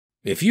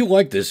If you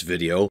like this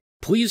video,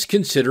 please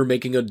consider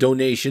making a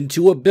donation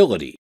to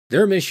Ability.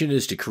 Their mission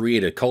is to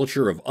create a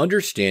culture of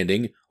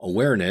understanding,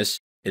 awareness,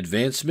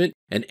 advancement,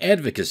 and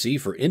advocacy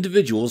for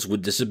individuals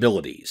with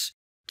disabilities.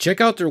 Check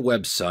out their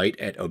website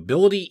at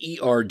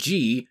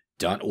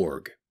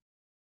abilityerg.org.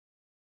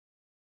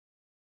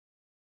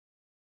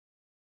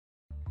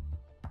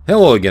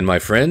 Hello again, my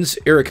friends.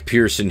 Eric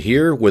Pearson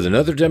here with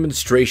another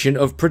demonstration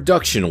of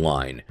Production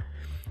Line.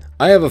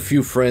 I have a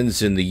few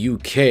friends in the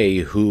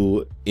UK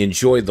who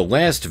enjoyed the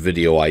last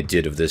video I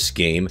did of this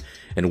game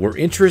and were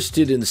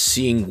interested in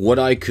seeing what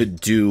I could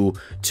do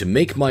to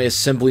make my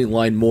assembly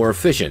line more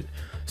efficient.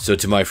 So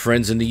to my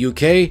friends in the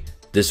UK,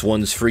 this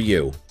one's for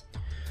you.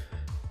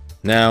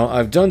 Now,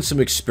 I've done some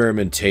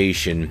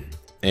experimentation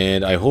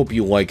and I hope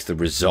you like the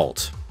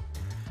result.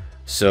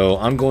 So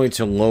I'm going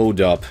to load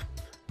up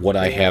what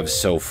I have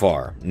so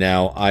far.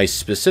 Now, I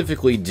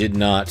specifically did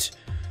not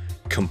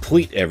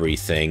complete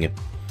everything.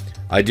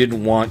 I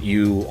didn't want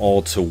you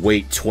all to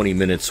wait 20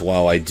 minutes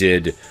while I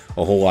did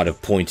a whole lot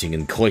of pointing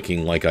and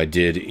clicking like I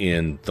did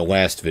in the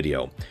last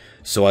video.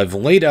 So I've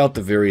laid out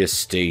the various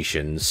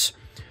stations.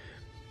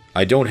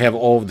 I don't have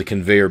all of the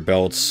conveyor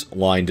belts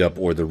lined up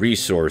or the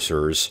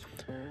resourcers.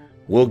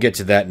 We'll get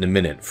to that in a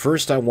minute.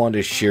 First, I want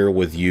to share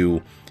with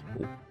you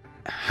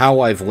how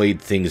I've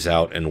laid things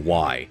out and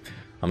why.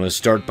 I'm going to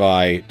start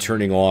by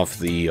turning off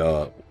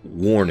the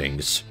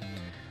warnings.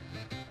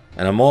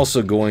 And I'm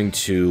also going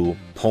to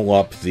pull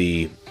up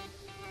the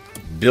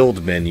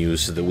build menu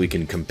so that we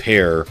can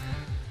compare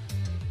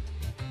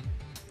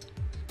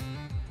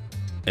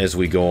as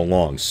we go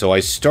along. So I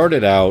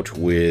started out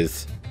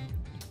with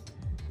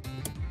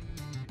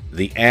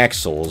the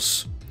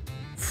axles,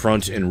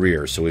 front and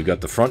rear. So we've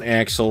got the front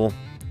axle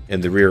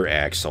and the rear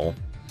axle.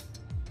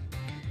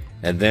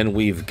 And then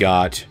we've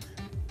got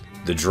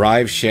the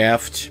drive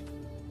shaft.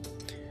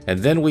 And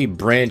then we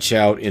branch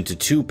out into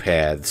two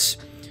paths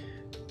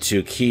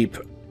to keep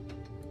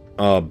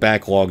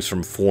backlogs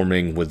from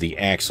forming with the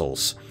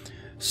axles.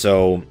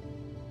 So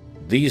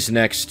these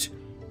next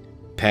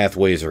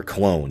pathways are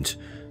cloned.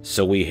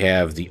 So we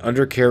have the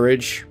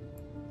undercarriage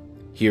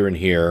here and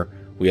here.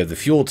 We have the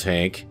fuel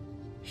tank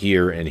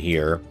here and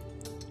here.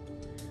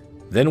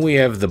 Then we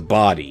have the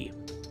body.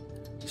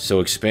 So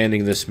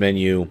expanding this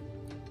menu,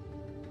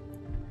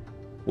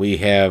 we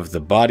have the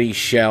body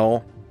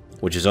shell,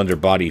 which is under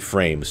body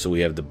frame. So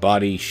we have the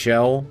body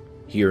shell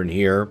here and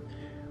here.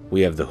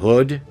 We have the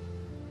hood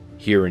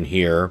here and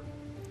here.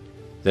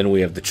 Then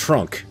we have the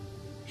trunk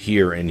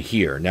here and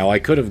here. Now, I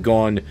could have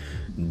gone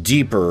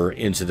deeper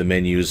into the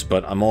menus,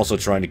 but I'm also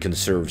trying to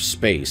conserve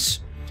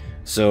space.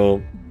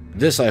 So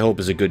this, I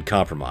hope, is a good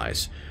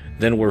compromise.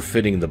 Then we're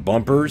fitting the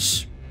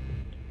bumpers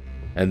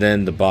and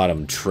then the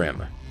bottom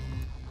trim.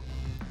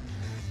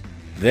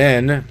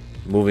 Then,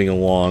 moving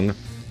along,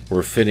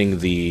 we're fitting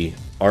the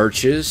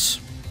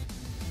arches,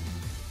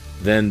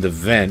 then the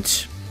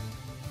vent,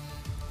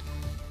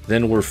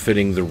 then we're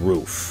fitting the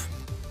roof.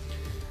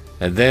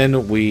 And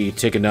then we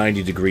take a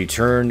 90-degree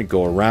turn,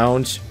 go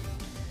around,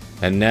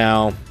 and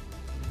now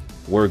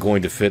we're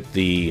going to fit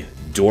the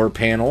door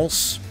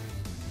panels.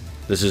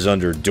 This is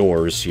under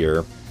doors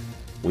here.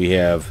 We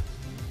have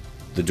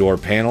the door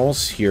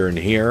panels here and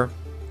here,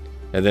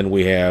 and then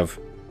we have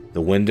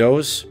the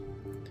windows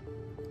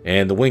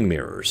and the wing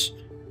mirrors.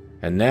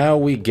 And now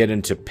we get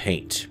into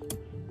paint.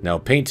 Now,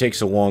 paint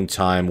takes a long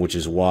time, which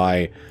is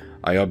why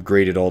I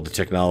upgraded all the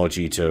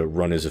technology to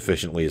run as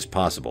efficiently as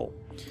possible.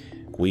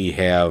 We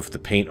have the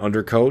paint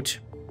undercoat,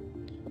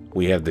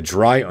 we have the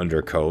dry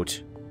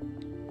undercoat,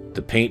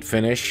 the paint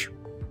finish,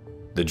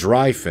 the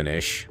dry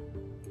finish,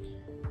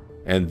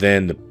 and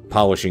then the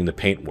polishing the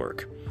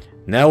paintwork.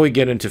 Now we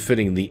get into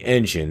fitting the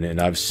engine,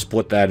 and I've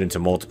split that into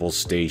multiple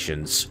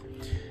stations.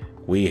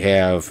 We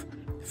have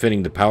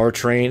fitting the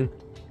powertrain,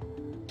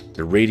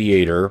 the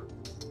radiator,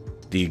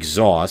 the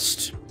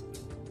exhaust.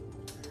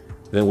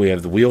 Then we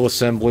have the wheel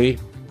assembly,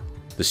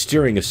 the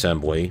steering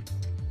assembly,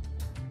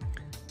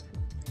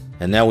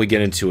 and now we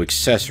get into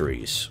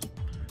accessories.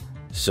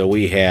 So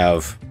we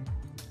have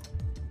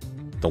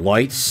the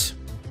lights,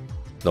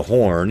 the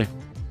horn,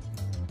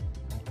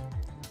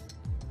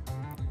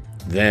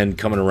 then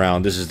coming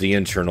around, this is the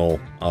internal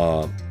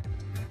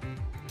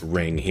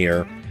ring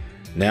here.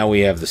 Now we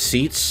have the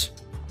seats,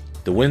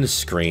 the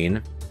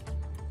windscreen,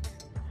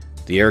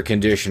 the air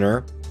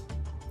conditioner.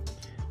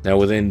 Now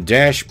within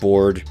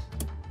dashboard,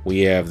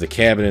 we have the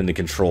cabin and the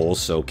controls,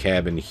 so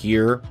cabin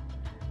here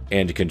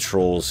and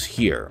controls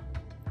here.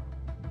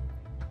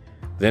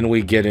 Then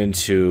we get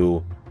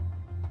into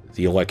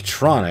the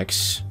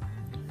electronics,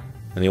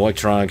 and the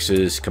electronics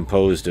is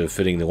composed of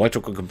fitting the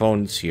electrical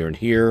components here and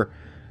here,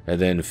 and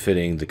then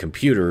fitting the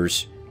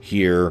computers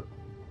here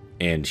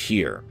and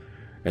here.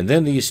 And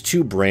then these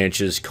two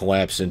branches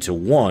collapse into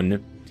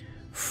one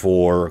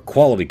for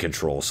quality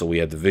control. So we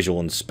have the visual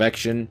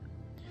inspection,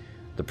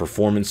 the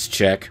performance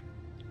check,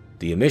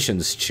 the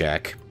emissions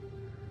check.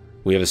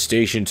 We have a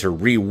station to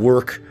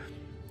rework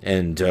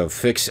and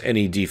fix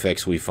any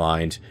defects we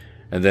find,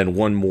 and then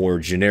one more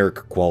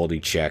generic quality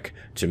check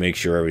to make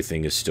sure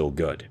everything is still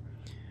good.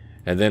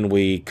 And then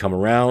we come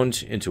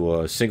around into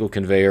a single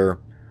conveyor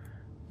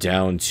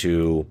down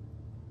to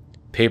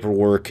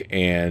paperwork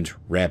and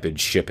rapid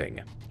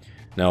shipping.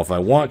 Now, if I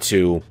want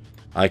to,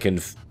 I can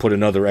put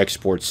another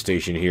export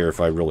station here if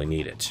I really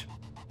need it.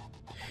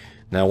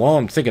 Now, while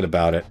I'm thinking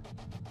about it,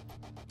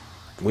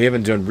 we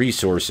haven't done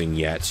resourcing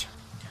yet.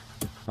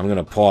 I'm going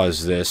to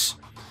pause this,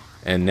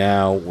 and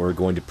now we're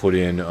going to put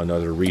in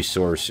another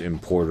resource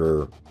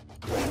importer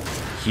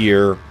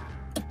here,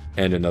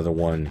 and another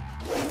one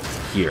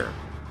here.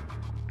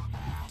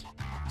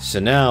 So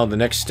now, the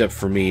next step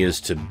for me is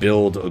to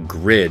build a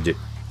grid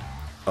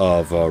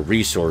of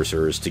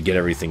resourcers to get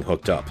everything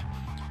hooked up.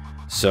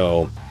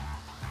 So,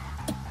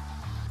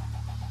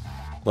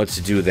 let's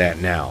do that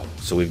now.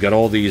 So we've got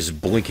all these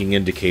blinking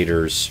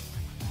indicators.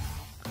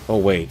 Oh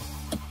wait,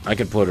 I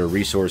can put a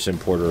resource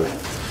importer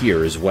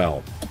here as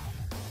well.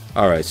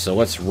 Alright, so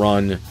let's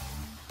run.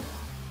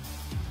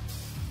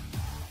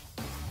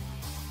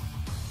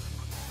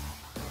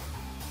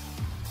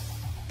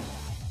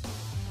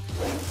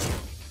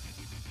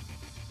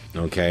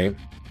 Okay.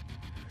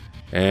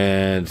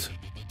 And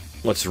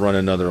let's run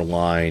another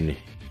line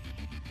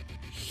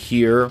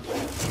here,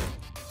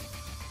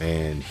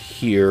 and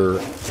here,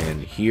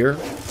 and here.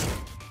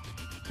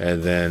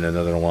 And then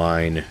another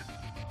line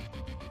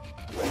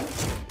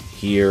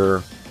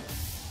here.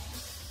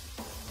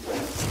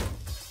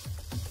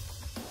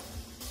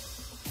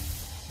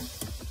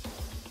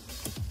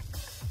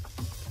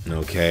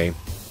 Okay.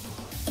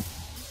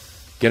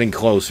 Getting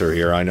closer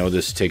here. I know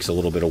this takes a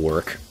little bit of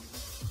work.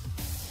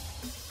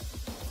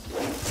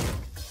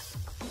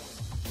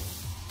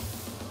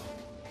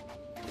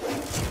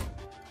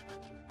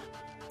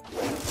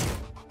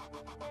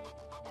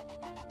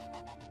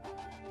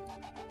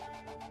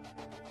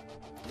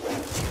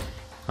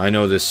 I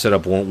know this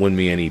setup won't win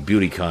me any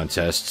beauty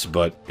contests,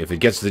 but if it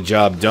gets the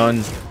job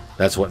done,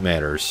 that's what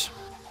matters.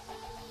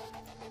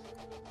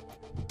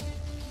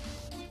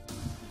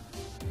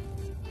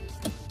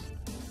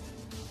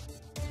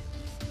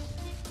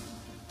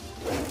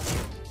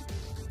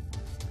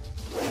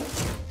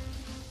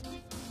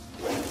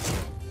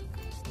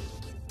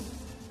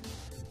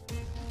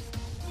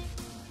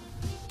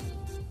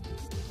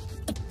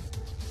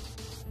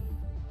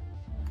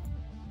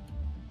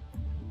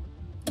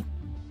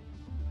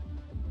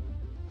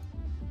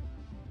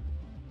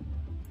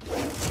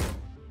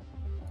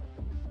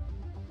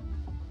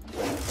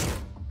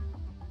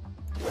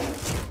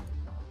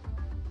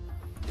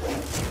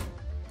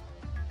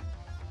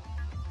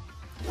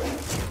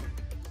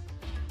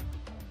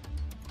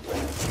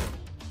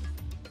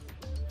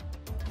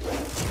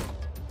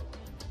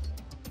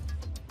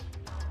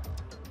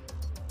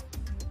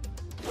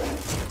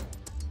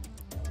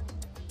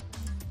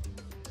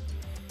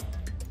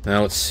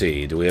 Now let's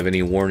see, do we have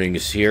any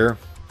warnings here?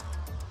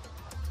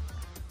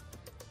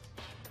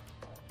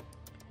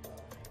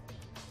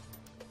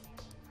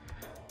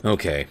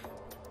 Okay.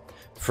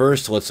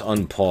 First, let's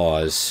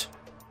unpause.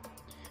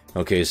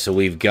 Okay, so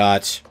we've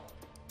got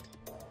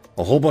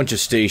a whole bunch of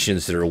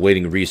stations that are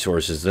awaiting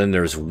resources. Then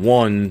there's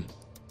one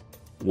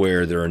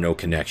where there are no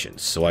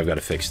connections, so I've got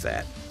to fix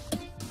that.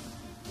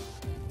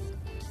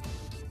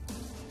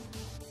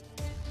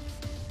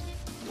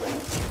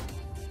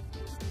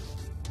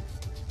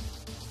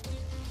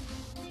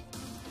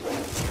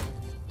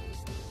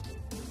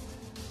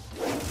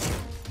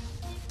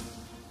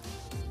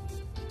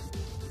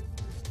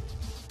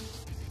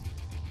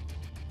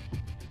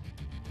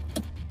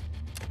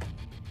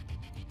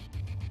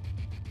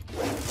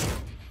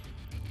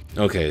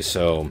 Okay,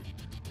 so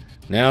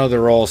now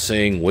they're all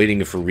saying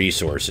waiting for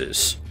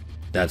resources.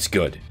 That's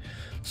good.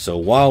 So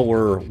while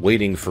we're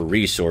waiting for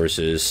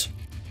resources,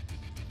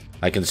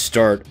 I can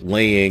start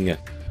laying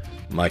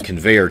my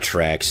conveyor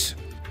tracks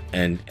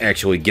and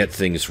actually get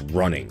things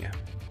running.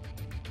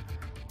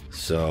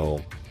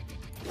 So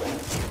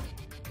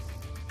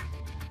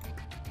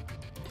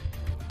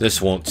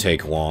this won't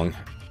take long.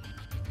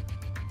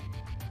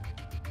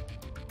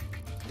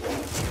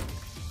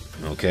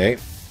 Okay,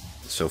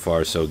 so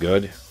far so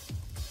good.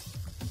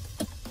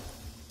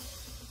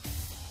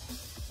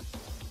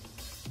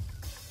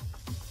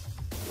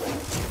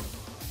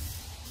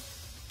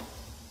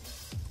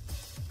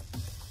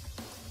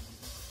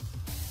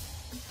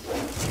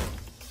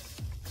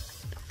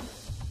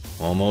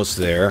 Almost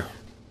there.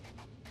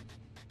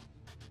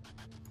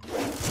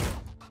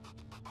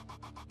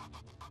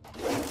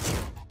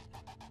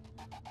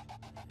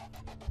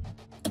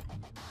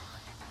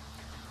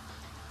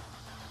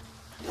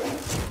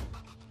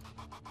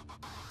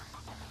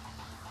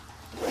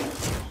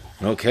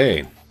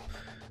 Okay,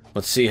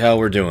 let's see how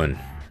we're doing.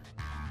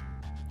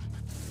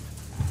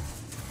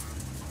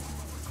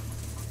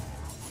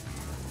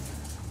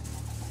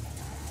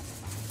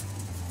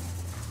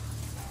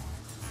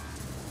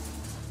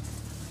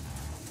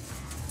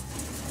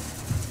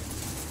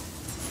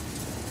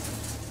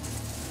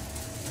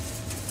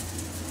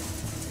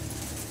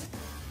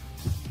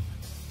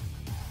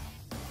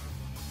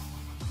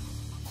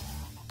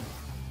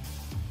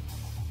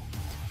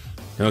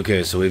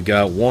 Okay, so we've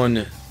got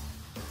one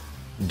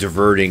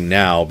diverting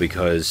now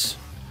because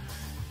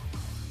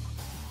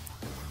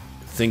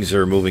things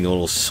are moving a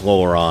little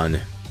slower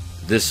on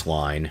this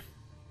line.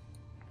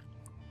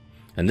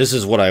 And this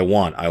is what I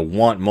want. I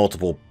want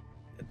multiple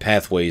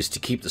pathways to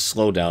keep the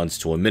slowdowns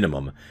to a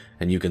minimum.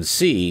 And you can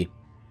see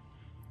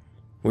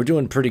we're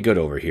doing pretty good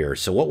over here.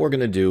 So what we're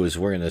going to do is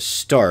we're going to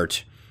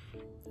start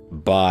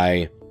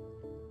by...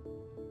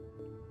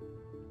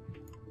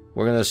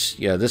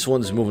 yeah, this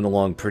one's moving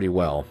along pretty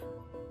well.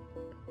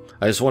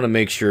 I just want to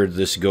make sure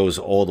this goes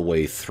all the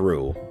way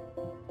through.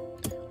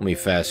 Let me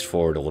fast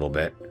forward a little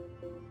bit.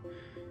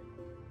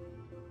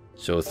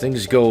 So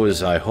things go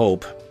as I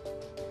hope.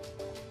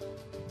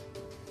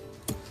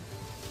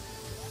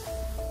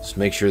 Just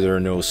make sure there are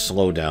no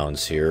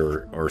slowdowns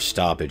here or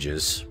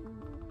stoppages.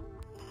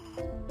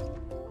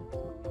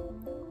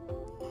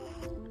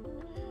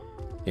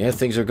 Yeah,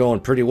 things are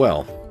going pretty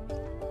well.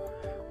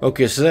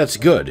 Okay, so that's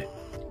good.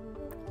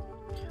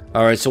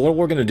 Alright, so what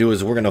we're going to do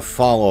is we're going to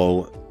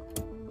follow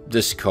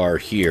this car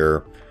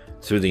here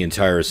through the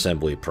entire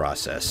assembly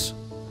process.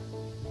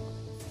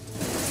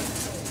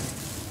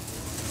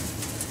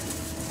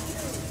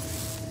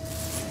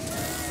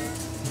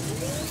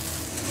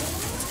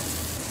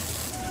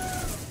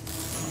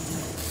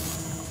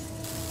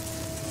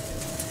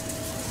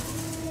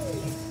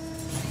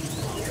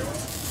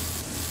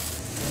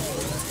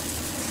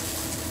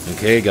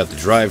 Okay, got the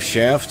drive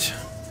shaft.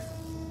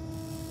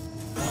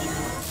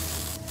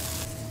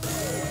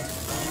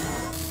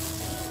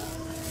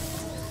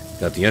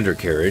 Got the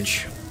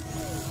undercarriage.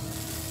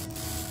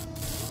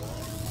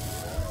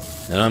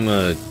 And I'm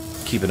going to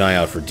keep an eye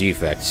out for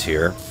defects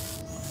here.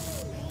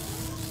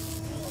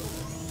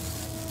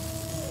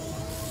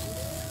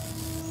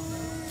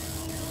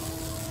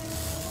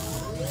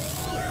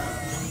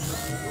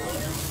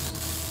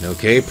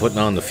 Okay, putting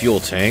on the fuel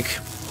tank.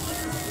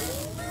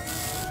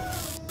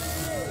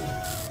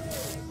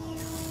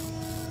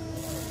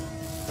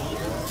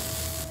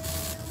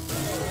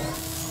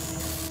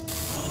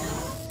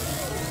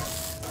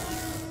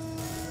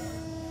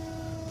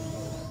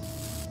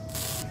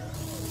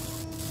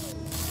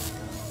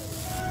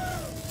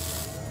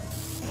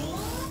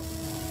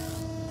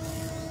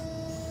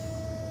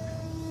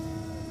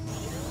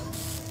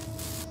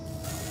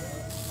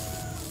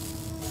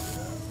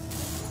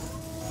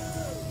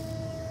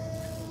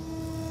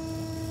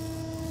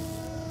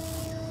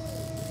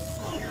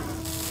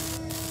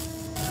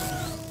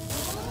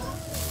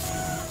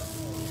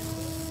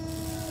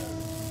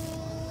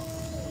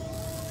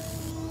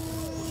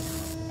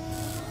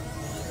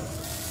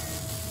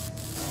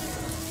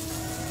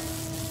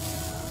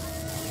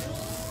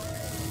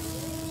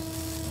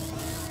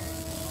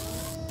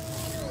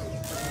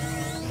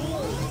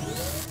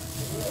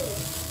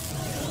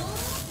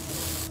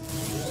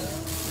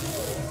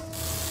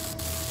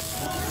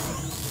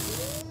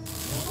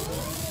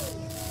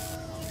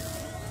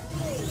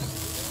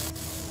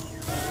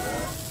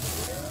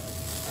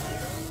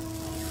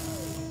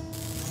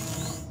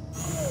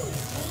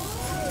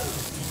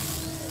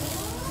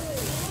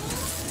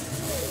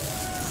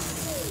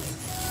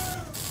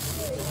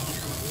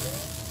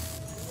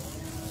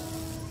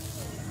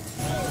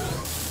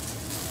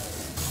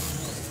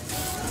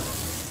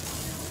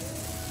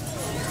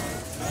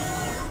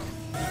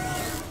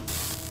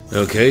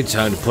 Okay,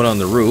 time to put on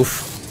the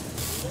roof.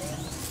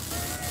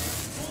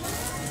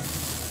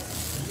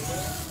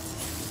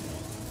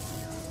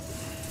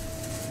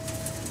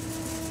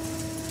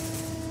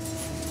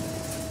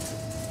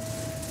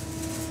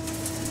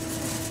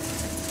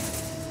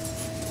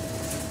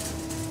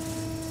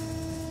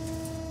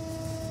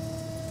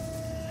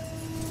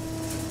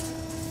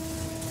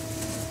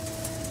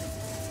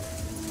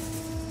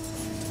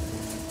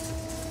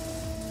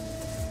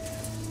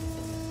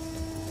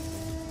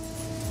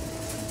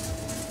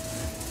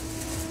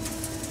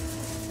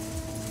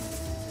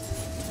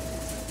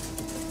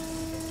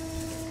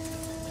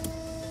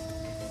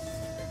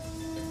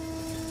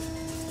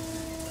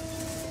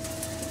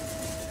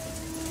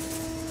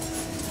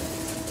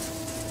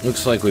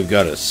 Looks like we've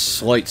got a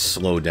slight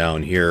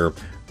slowdown here,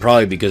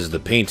 probably because of the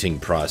painting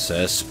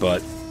process,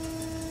 but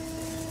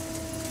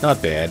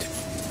not bad.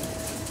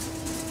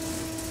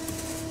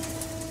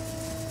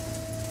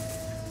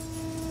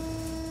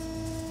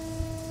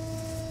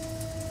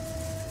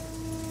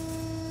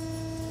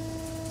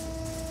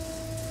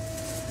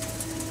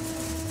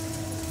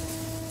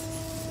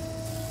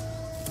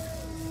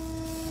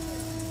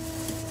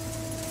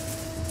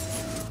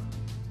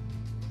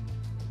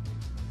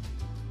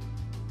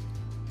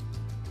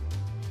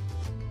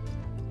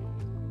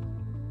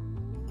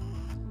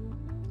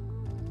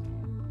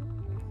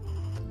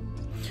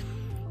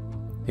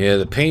 Yeah,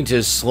 the paint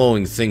is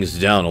slowing things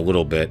down a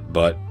little bit,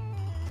 but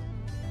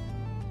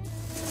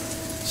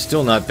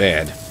still not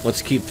bad.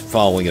 Let's keep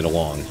following it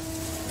along.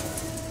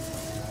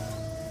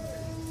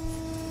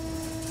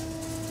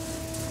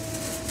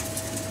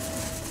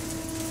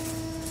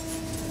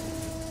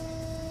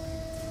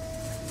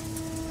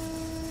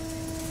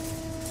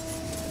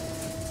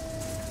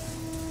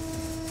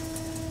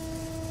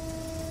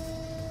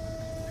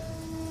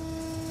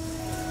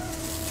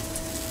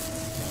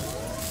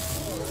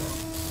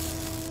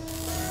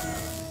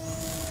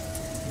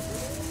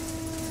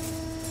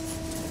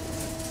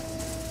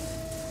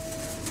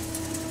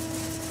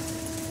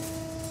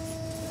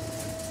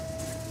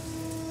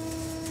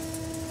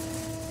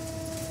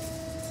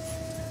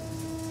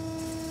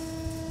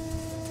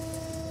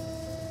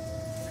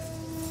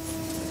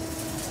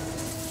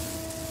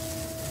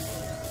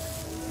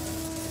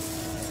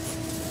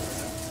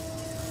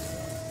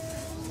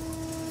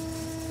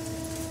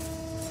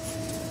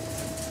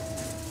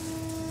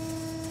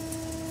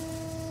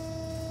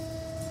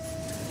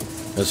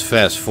 Let's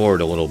fast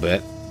forward a little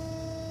bit.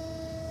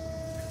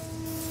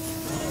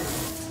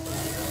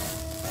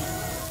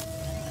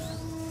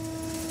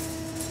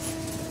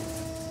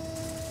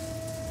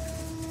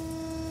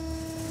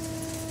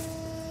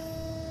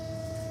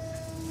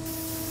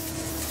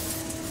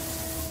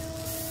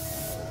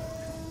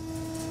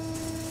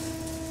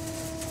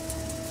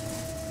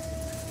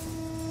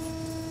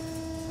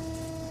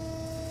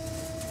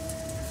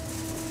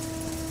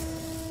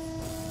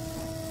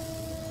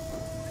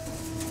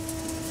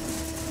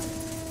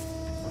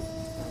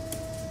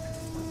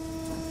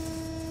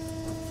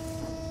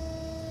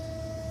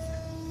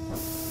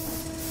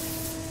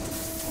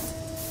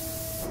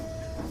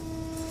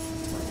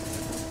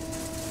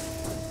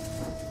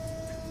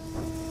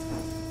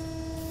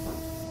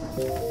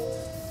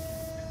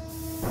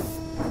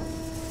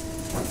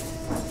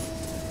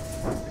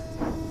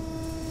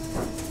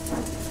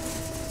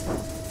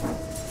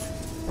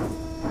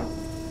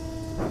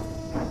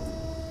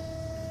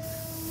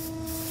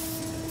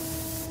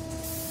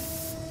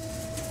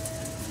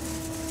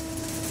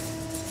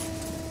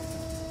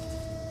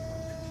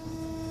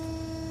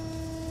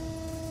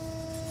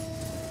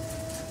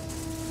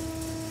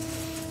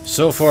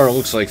 So far, it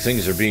looks like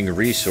things are being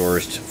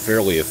resourced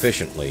fairly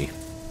efficiently.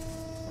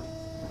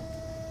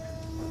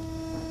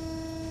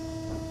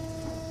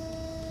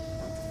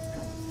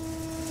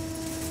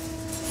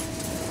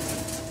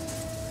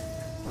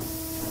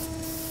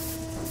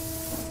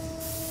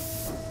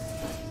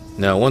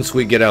 Now, once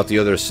we get out the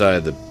other side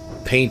of the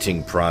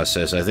painting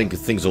process, I think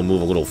things will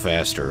move a little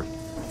faster.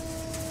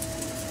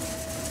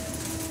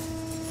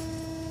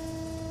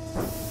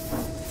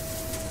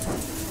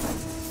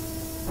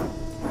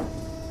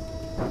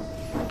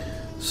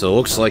 So it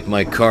looks like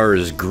my car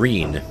is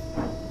green.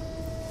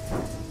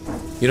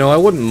 You know, I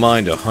wouldn't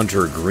mind a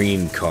hunter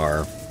green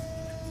car.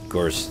 Of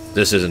course,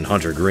 this isn't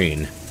hunter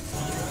green.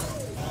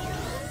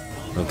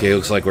 Okay,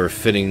 looks like we're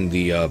fitting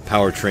the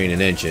powertrain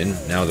and engine.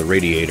 Now the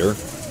radiator.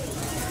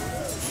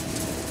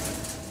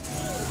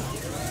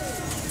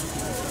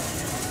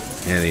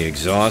 And the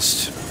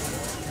exhaust.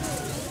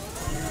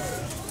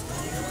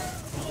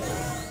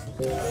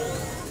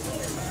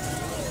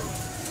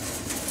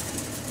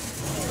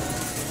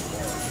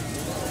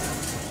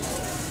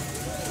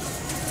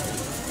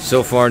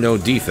 So far, no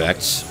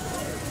defects.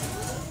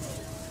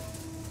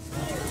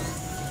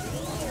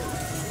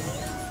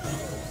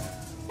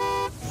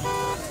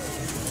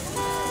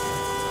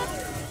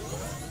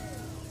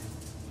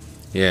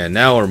 Yeah,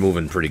 now we're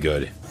moving pretty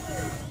good.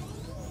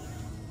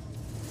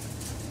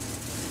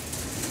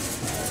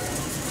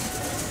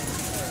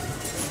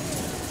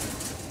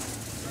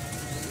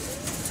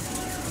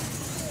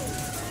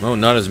 Oh,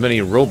 not as many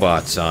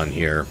robots on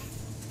here.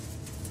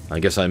 I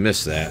guess I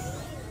missed that.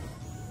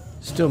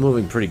 Still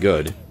moving pretty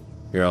good.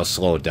 Here, I'll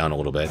slow it down a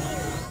little bit.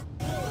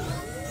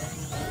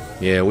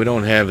 Yeah, we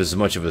don't have as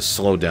much of a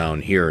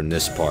slowdown here in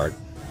this part.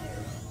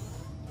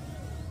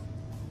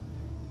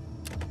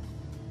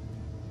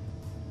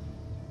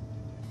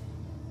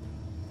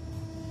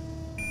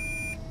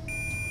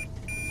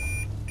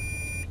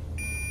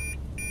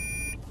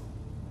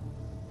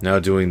 Now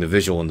doing the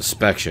visual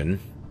inspection.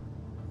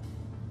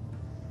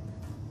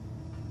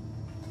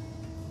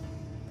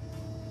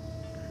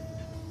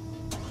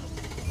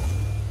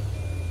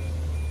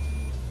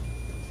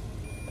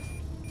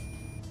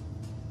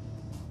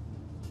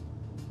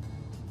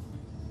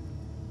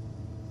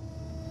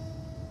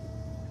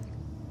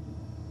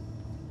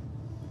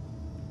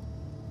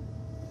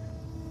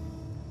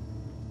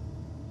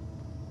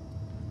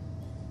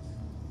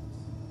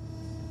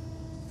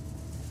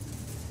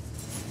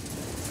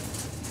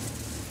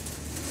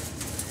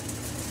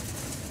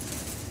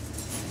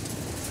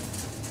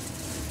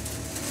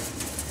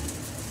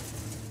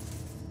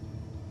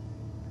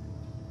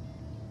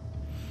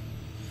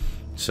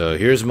 So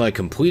here's my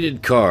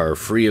completed car,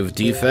 free of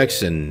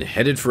defects and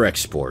headed for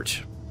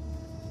export.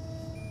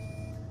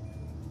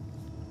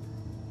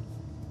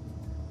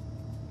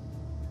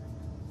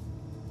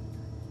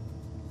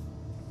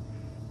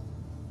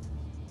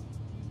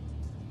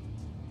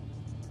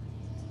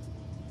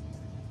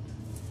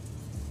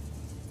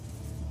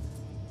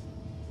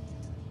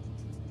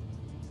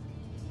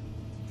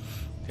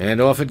 And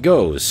off it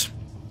goes.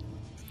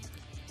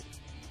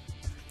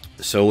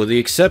 So with the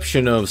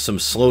exception of some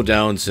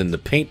slowdowns in the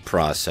paint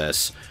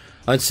process,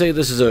 I'd say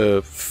this is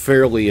a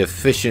fairly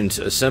efficient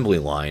assembly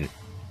line.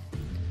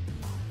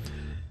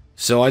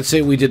 So I'd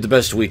say we did the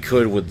best we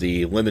could with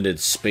the limited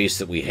space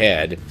that we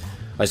had.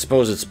 I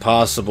suppose it's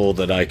possible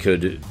that I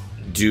could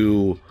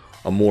do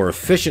a more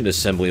efficient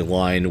assembly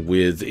line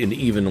with an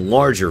even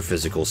larger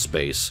physical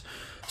space.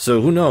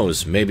 So who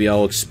knows, maybe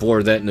I'll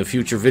explore that in a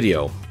future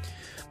video.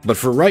 But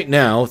for right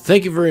now,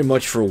 thank you very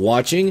much for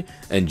watching,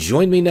 and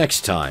join me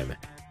next time.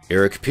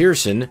 Eric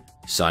Pearson,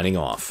 signing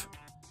off.